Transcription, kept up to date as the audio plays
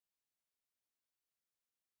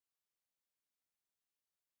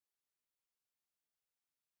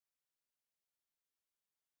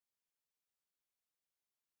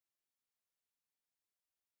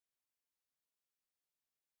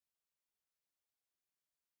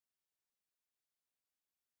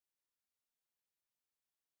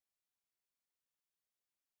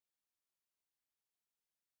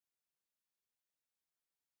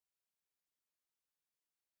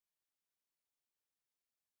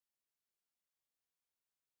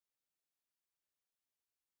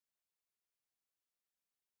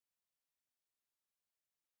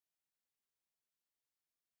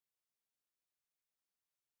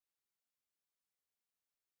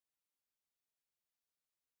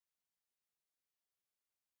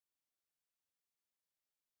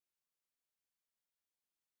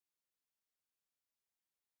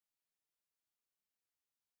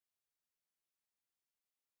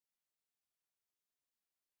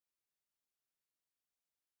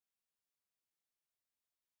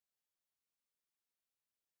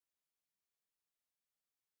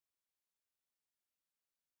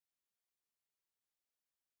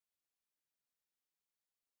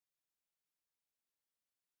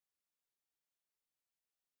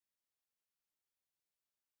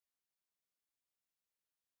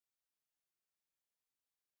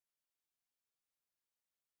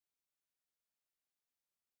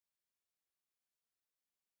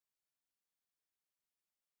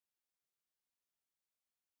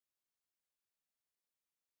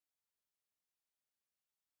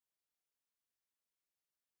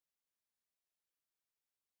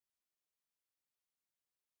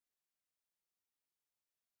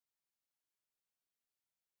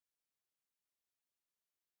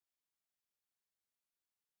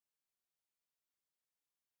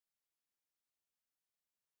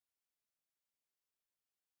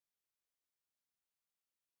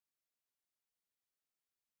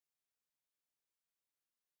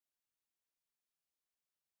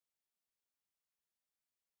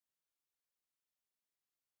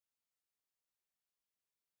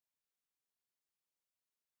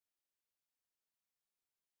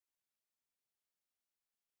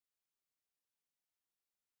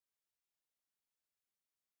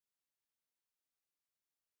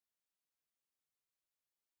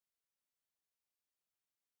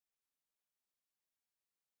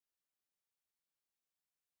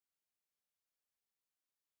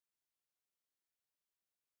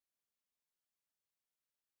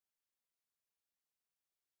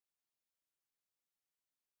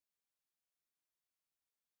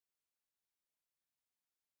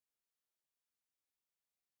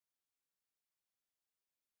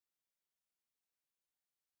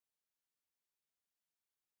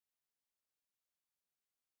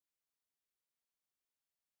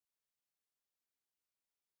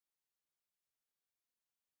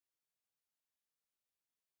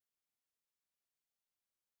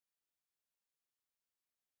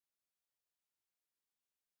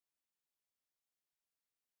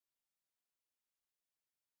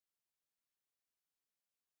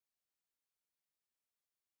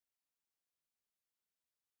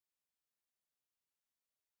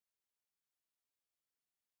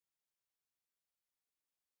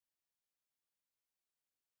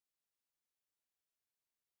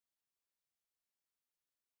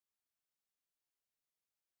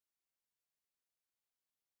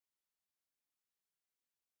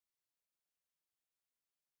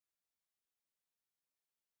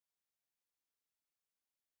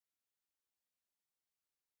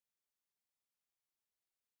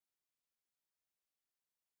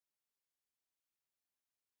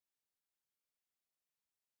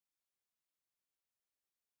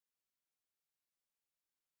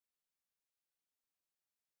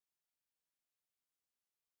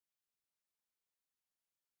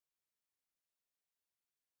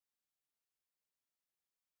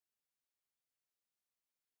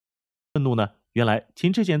愤怒呢？原来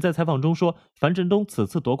秦志戬在采访中说，樊振东此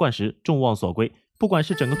次夺冠时众望所归，不管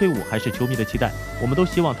是整个队伍还是球迷的期待，我们都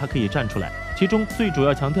希望他可以站出来。其中最主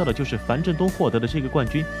要强调的就是樊振东获得的这个冠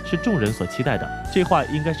军是众人所期待的，这话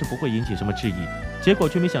应该是不会引起什么质疑。结果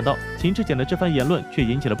却没想到，秦志戬的这番言论却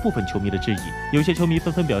引起了部分球迷的质疑。有些球迷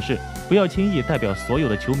纷纷表示，不要轻易代表所有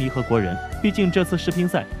的球迷和国人，毕竟这次世乒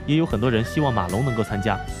赛也有很多人希望马龙能够参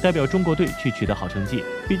加，代表中国队去取得好成绩。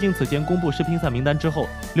毕竟此前公布世乒赛名单之后，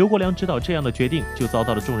刘国梁指导这样的决定就遭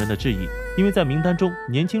到了众人的质疑，因为在名单中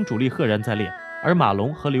年轻主力赫然在列，而马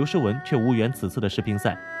龙和刘诗雯却无缘此次的世乒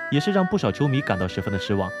赛，也是让不少球迷感到十分的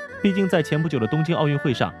失望。毕竟在前不久的东京奥运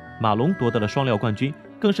会上，马龙夺得了双料冠军，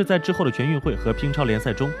更是在之后的全运会和乒超联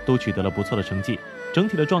赛中都取得了不错的成绩，整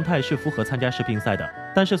体的状态是符合参加世乒赛的。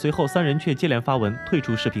但是随后三人却接连发文退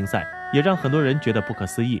出世乒赛，也让很多人觉得不可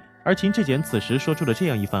思议。而秦志戬此时说出的这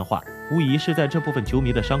样一番话，无疑是在这部分球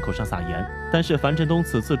迷的伤口上撒盐。但是樊振东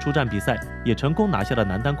此次出战比赛也成功拿下了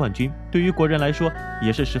男单冠军，对于国人来说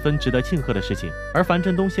也是十分值得庆贺的事情。而樊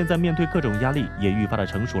振东现在面对各种压力也愈发的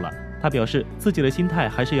成熟了，他表示自己的心态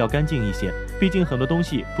还是要干净一些，毕竟很多东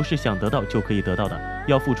西不是想得到就可以得到的，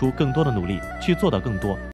要付出更多的努力去做到更多。